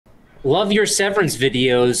Love your Severance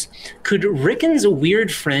videos. Could Ricken's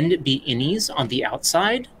weird friend be Ines on the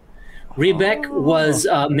outside? Rebeck Oh. was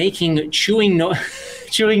making chewing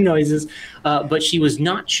noises, but she was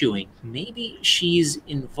not chewing. Maybe she's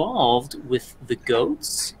involved with the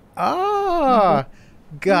goats. Ah, Oh,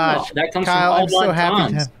 gosh, that comes from Kyle, All Blind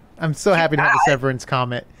Tons. I'm so happy to have a Severance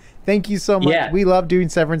comment. Thank you so much. Yeah, We love doing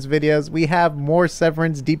Severance videos. We have more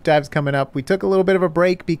Severance deep dives coming up. We took a little bit of a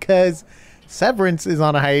break because Severance is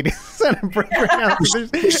on a hiatus and a break right now.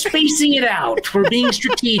 we're spacing it out. We're being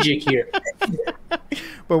strategic here.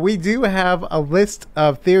 But we do have a list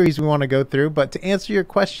of theories we want to go through. But to answer your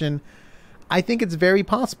question, I think it's very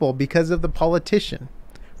possible because of the politician.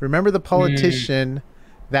 Remember the politician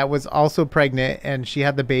that was also pregnant and she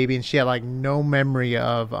had the baby and she had like no memory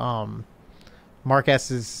of Mark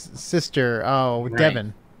S's sister. Oh,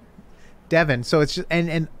 Right, Devin. So it's just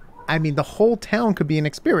and I mean the whole town could be an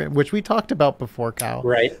experiment, which we talked about before, Kyle.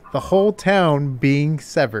 right. The whole town being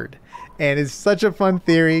severed. And it's such a fun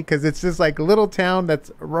theory because it's just like a little town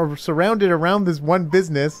that's surrounded around this one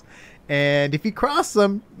business. And if you cross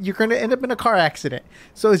them, you're going to end up in a car accident.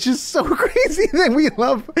 So it's just so crazy that we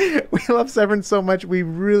love Severance so much. We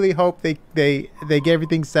really hope they get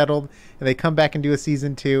everything settled and they come back and do a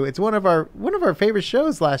season 2. It's one of our favorite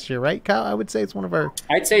shows last year, right, Kyle? I would say it's one of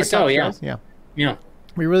I'd say our so. top Yeah, shows. Yeah. yeah.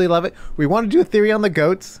 We really love it. We want to do a theory on the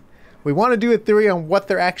goats. We want to do a theory on what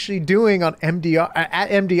they're actually doing on MDR at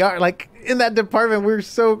MDR. Like in that department, we're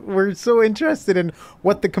so interested in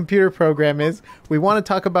what the computer program is. We want to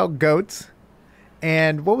talk about goats.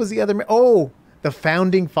 And what was the other? Oh, the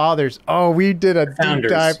founding fathers. Oh, we did a deep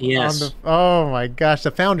Founders. dive on Yes. the. Oh my gosh, the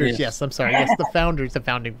founders. Yes. Yes, I'm sorry. Yes, the founders, the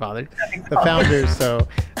founding fathers, the founders. So,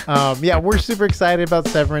 yeah, we're super excited about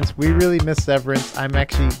Severance. We really miss Severance. I'm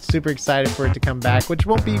actually super excited for it to come back, which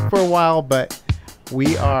won't be for a while, but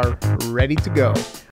we are ready to go.